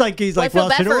he's like, well, I feel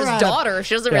bad for his daughter.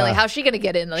 She doesn't really. How's she going to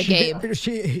get in the game?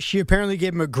 She apparently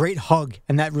gave him a great hug,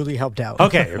 and that really helped out.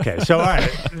 Okay. So all right,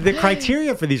 the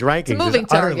criteria for these rankings is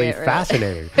utterly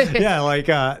fascinating. Yeah, like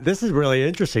this is really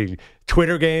interesting.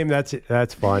 Twitter game,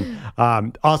 that's fun.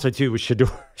 Also, too, with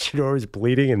Shador was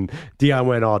bleeding, and Deion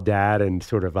went all dad and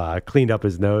sort of cleaned up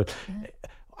his nose.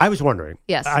 I was wondering.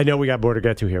 Yes. I know we got more to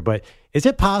get to here, but is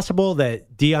it possible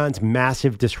that Deion's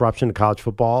massive disruption to college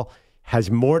football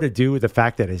has more to do with the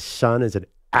fact that his son is an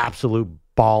absolute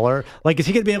baller? Like, is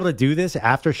he going to be able to do this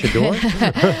after Shador?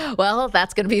 Well,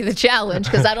 that's going to be the challenge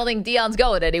because I don't think Deion's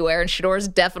going anywhere, and Shador's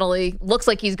definitely looks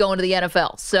like he's going to the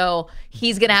NFL. So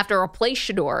he's going to have to replace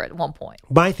Shador at one point.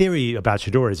 My theory about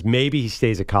Shador is maybe he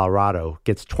stays at Colorado,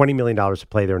 gets $20 million to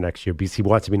play there next year because he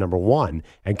wants to be number 1,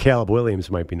 and Caleb Williams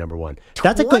might be number 1.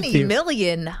 That's a good theory. $20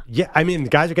 million? Yeah, I mean, the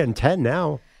guys are getting 10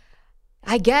 now.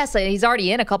 I guess. He's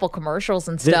already in a couple commercials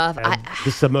and stuff.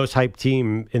 This is the most hyped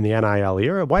team in the NIL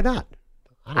era. Why not?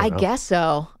 I guess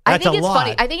so. That's I think it's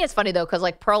funny. I think it's funny though because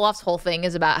like Perloff's whole thing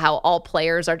is about how all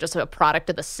players are just a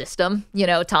product of the system. You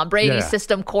know, Tom Brady's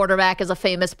system quarterback is a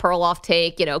famous Perloff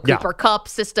take. You know, Cooper Kupp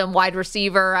system wide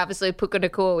receiver. Obviously, Puka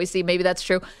Nacua. We see maybe that's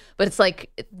true, but it's like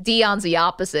Deion's the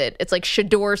opposite. It's like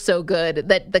Shador's so good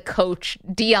that the coach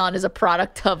Deion is a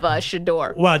product of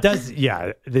Shador. Well, it does.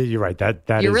 Yeah, you're right.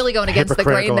 That you're really going against the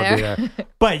grain there.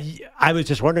 But I was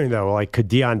just wondering though, like, could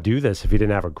Deion do this if he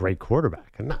didn't have a great quarterback?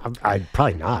 I'd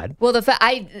probably not. Well,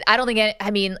 I don't think.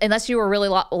 I mean, unless you were really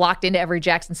locked into every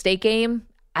Jackson State game,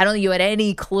 I don't think you had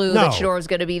any clue that Shador was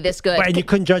going to be this good. And you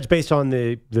couldn't judge based on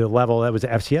the level. That was an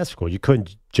FCS school. You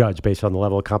couldn't judge based on the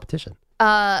level of competition.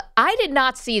 I did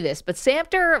not see this, but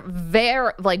Samter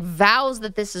vows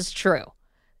that this is true.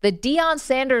 That Deion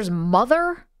Sanders'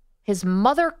 mother, his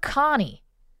mother Connie,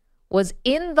 was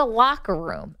in the locker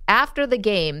room after the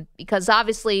game because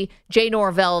obviously Jay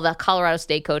Norvell, the Colorado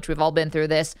State coach, we've all been through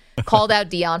this, called out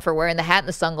Deion for wearing the hat and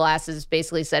the sunglasses,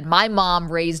 basically said, my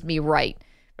mom raised me right?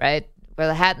 Wear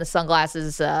the hat and the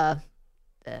sunglasses. I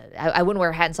wouldn't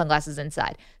wear a hat and sunglasses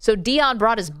inside. So Deion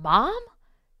brought his mom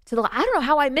to the, I don't know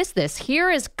how I missed this. Here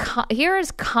is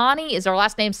Connie, is our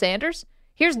last name Sanders?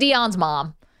 Here's Deion's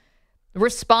mom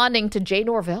responding to Jay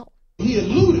Norvell. He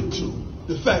alluded to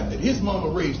the fact that his mama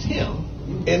raised him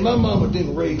And my mama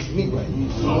didn't raise me right.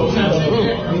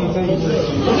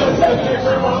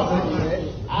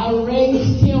 I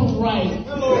raised him right.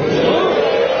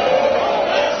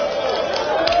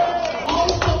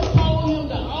 Also told him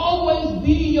to always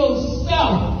be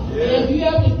yourself. If you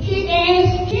have to kick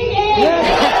ass, kick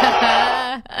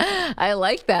ass. I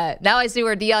like that. Now I see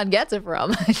where Deion gets it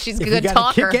from. She's a good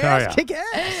talker. Kick ass, kick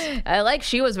ass. I like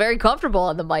she was very comfortable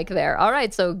on the mic there. All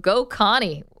right, so go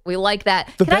Connie. We like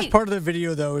that. The best part of the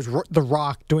video, though, is The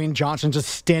Rock, Dwayne Johnson, just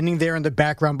standing there in the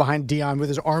background behind Deion with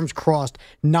his arms crossed,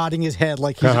 nodding his head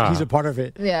like he's a part of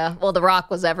it. Yeah, well, The Rock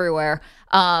was everywhere.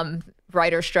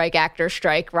 Writer strike, actor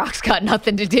strike. Rock's got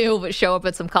nothing to do but show up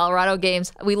at some Colorado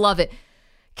games. We love it.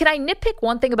 Can I nitpick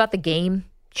one thing about the game?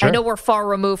 Sure. I know we're far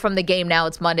removed from the game now.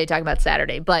 It's Monday, talking about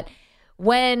Saturday. But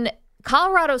when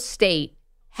Colorado State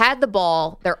had the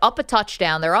ball, they're up a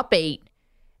touchdown, they're up 8,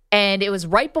 and it was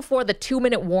right before the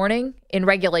 2-minute warning in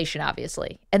regulation,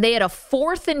 obviously. And they had a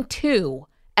 4th and 2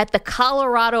 at the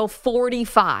Colorado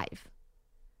 45.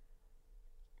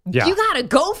 Yeah. You got to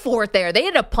go for it there. They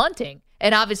ended up punting.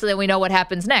 And obviously, then we know what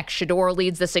happens next. Shedeur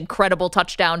leads this incredible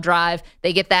touchdown drive.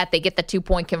 They get that. They get the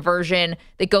 2-point conversion.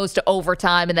 It goes to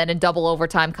overtime, and then in double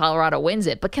overtime, Colorado wins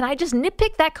it. But can I just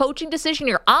nitpick that coaching decision?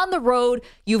 You're on the road.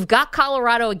 You've got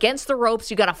Colorado against the ropes.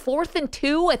 You got a 4th and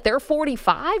 2 at their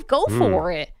 45. Go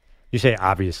for it. You say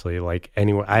obviously, like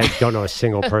anyone. I don't know a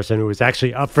single person who was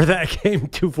actually up for that game,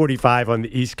 2:45 on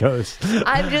the East Coast.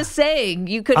 I'm just saying,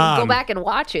 you could go back and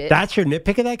watch it. That's your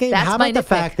nitpick of that game? That's How my about the nitpick.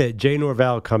 fact that Jay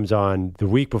Norvell comes on the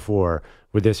week before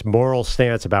with this moral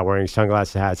stance about wearing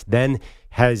sunglasses hats, then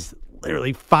has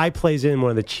literally 5 plays in one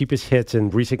of the cheapest hits in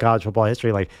recent college football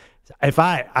history? Like, if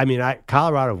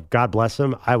Colorado, God bless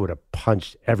them, I would have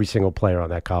punched every single player on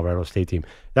that Colorado State team.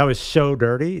 That was so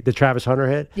dirty, the Travis Hunter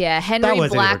hit. Yeah, Henry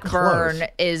Blackburn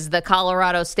is the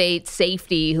Colorado State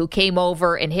safety who came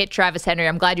over and hit Travis Henry.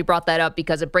 I'm glad you brought that up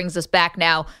because it brings us back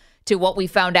now to what we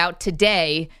found out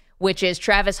today, which is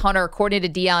Travis Hunter, according to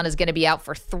Deion, is going to be out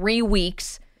for 3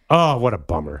 weeks. Oh, what a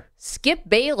bummer. Skip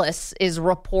Bayless is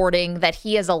reporting that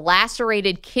he has a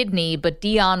lacerated kidney, but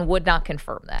Deion would not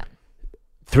confirm that.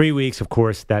 3 weeks, of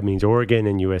course, that means Oregon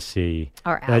and USC.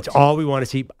 Are out. That's all we want to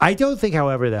see. I don't think,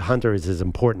 however, that Hunter is as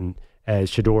important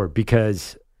as Shedeur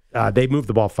because they moved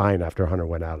the ball fine after Hunter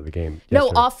went out of the game. No,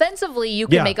 yesterday. offensively, you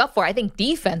can make up for it. I think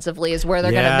defensively is where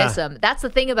they're going to miss him. That's the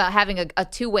thing about having a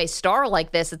two-way star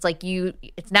like this. It's like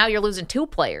now you're losing 2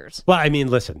 players. Well, I mean,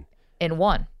 listen. In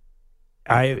one.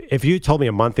 If you told me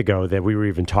a month ago that we were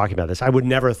even talking about this, I would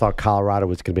never have thought Colorado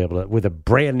was going to be able to, with a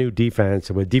brand new defense,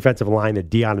 with a defensive line that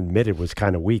Deion admitted was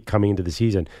kind of weak coming into the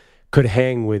season, could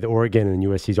hang with Oregon and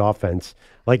USC's offense.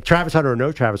 Like Travis Hunter or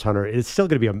no Travis Hunter, it's still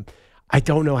going to be I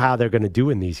don't know how they're going to do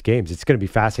in these games. It's going to be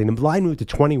fascinating. The line moved to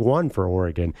 21 for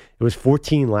Oregon. It was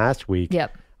 14 last week.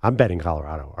 Yep. I'm betting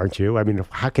Colorado, aren't you? I mean,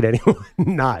 how could anyone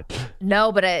not?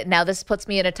 No, but now this puts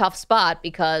me in a tough spot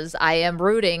because I am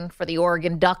rooting for the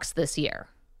Oregon Ducks this year.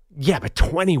 Yeah, but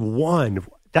 21,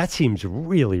 that seems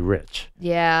really rich.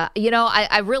 Yeah.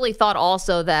 I really thought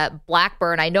also that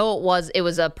Blackburn, I know it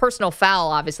was a personal foul,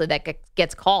 obviously, that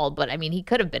gets called, but, I mean, he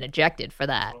could have been ejected for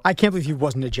that. I can't believe he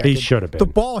wasn't ejected. He should have been. The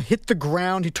ball hit the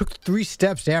ground. He took 3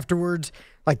 steps afterwards.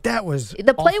 Like, that was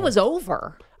The play awful. was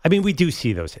over. I mean, we do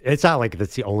see those. It's not like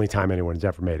that's the only time anyone's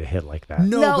ever made a hit like that.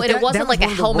 No, and it wasn't like a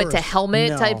one of the helmet-to-helmet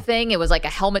worst. type thing. It was like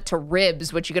a helmet to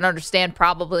ribs, which you can understand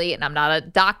probably, and I'm not a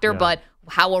doctor, but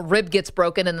how a rib gets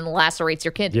broken and then lacerates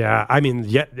your kidney. Yeah, I mean,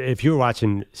 if you were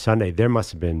watching Sunday, there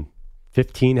must have been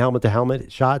 15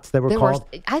 helmet-to-helmet shots that were called.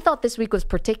 I thought this week was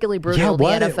particularly brutal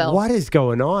in the NFL. What is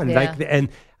going on? Yeah.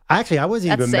 Actually, I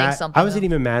wasn't That's even mad. something, I wasn't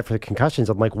even mad for the concussions.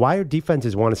 I'm like, why do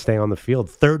defenses want to stay on the field?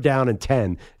 3rd down and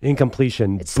 10,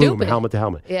 incompletion, It's boom, stupid. helmet to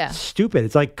helmet. Yeah. Stupid.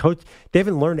 It's like, coach, they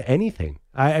haven't learned anything.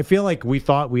 I feel like we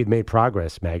thought we had made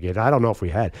progress, Maggie. I don't know if we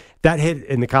had. That hit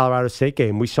in the Colorado State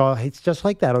game, we saw hits just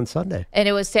like that on Sunday. And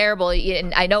it was terrible.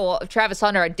 And I know Travis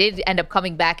Hunter did end up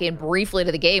coming back in briefly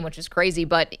to the game, which is crazy.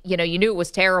 But, you knew it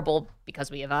was terrible because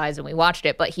we have eyes and we watched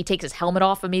it. But he takes his helmet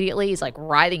off immediately. He's like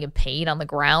writhing in pain on the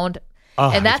ground.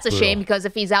 And that's a shame because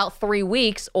if he's out 3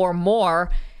 weeks or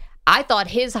more, I thought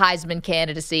his Heisman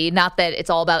candidacy, not that it's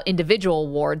all about individual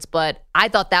awards, but I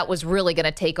thought that was really going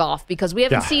to take off because we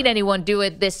haven't seen anyone do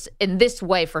it in this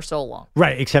way for so long.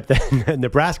 Right, except that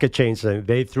Nebraska changed it.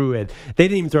 They threw it. They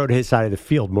didn't even throw it to his side of the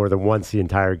field more than once the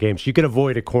entire game. So you could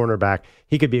avoid a cornerback.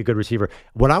 He could be a good receiver.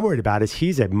 What I'm worried about is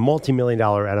he's a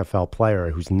multi-million-dollar NFL player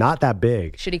who's not that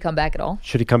big. Should he come back at all?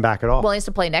 Should he come back at all? Well, he has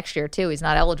to play next year, too. He's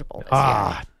not eligible this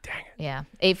year. Dang it. Yeah,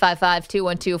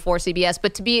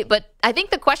 855-212-4CBS. But I think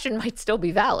the question might still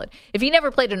be valid. If he never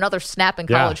played another snap in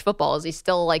college football, is he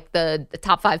still like the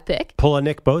top 5 pick? Pull a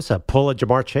Nick Bosa, pull a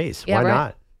Jamar Chase. Why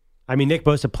not? I mean, Nick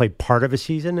Bosa played part of a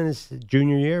season in his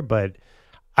junior year, but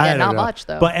I don't know. Much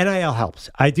though. But NIL helps.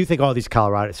 I do think all these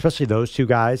Colorado, especially those two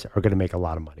guys, are going to make a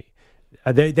lot of money.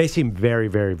 They seem very,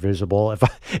 very visible.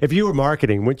 If you were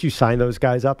marketing, wouldn't you sign those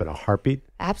guys up in a heartbeat?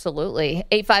 Absolutely.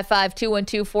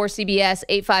 855-212-4CBS,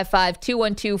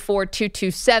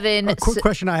 855-212-4227. A quick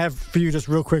question I have for you just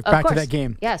real quick, back to that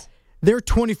game. Yes. They're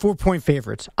 24-point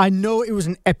favorites. I know it was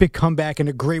an epic comeback and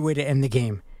a great way to end the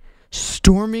game.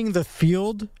 Storming the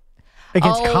field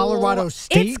against Colorado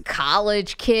State? It's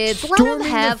college, kids. Storming Let them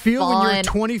have the field fun. when you're a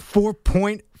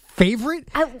 24-point favorite?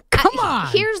 Come on.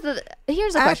 Here's the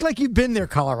question. Act like you've been there,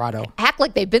 Colorado. Act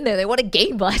like they've been there. They won a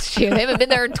game last year. They haven't been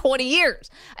there in 20 years.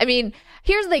 I mean,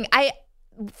 here's the thing.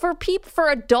 For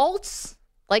adults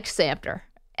like Samter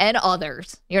and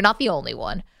others, you're not the only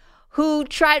one, who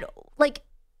tried,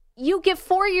 you get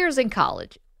 4 years in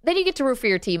college. Then you get to root for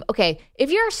your team. Okay, if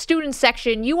you're a student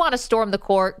section, you want to storm the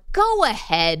court, go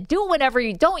ahead. Do it whenever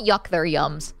you don't yuck their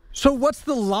yums. So what's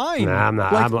the line? Nah, I'm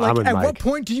not. I'm with at Mike. what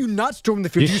point do you not storm the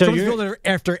field? Do you storm the field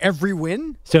after every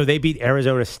win? So they beat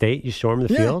Arizona State, you storm the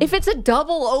field? If it's a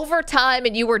double overtime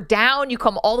and you were down, you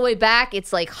come all the way back,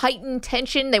 it's like heightened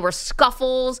tension. They were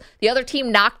scuffles. The other team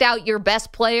knocked out your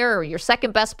best player or your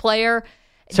second best player.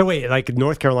 So wait,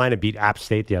 North Carolina beat App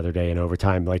State the other day in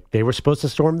overtime. They were supposed to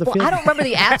storm the field? I don't remember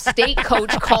the App State coach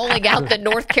calling out the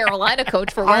North Carolina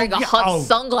coach for wearing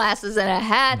sunglasses and a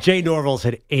hat. Jay Norvell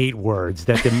said 8 words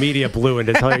that the media blew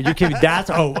into.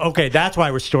 That's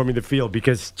why we're storming the field,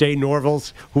 because Jay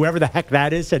Norvell's, whoever the heck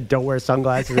that is, said don't wear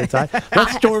sunglasses inside.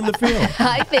 Let's storm the field.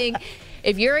 I think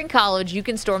if you're in college, you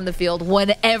can storm the field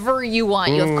whenever you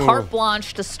want. You have carte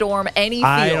blanche to storm any field.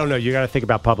 I don't know. You got to think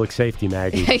about public safety,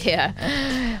 Maggie.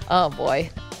 Yeah. Oh,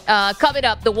 boy. Coming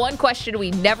up, the one question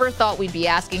we never thought we'd be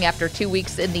asking after 2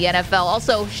 weeks in the NFL.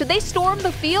 Also, should they storm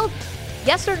the field?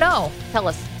 Yes or no? Tell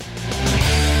us.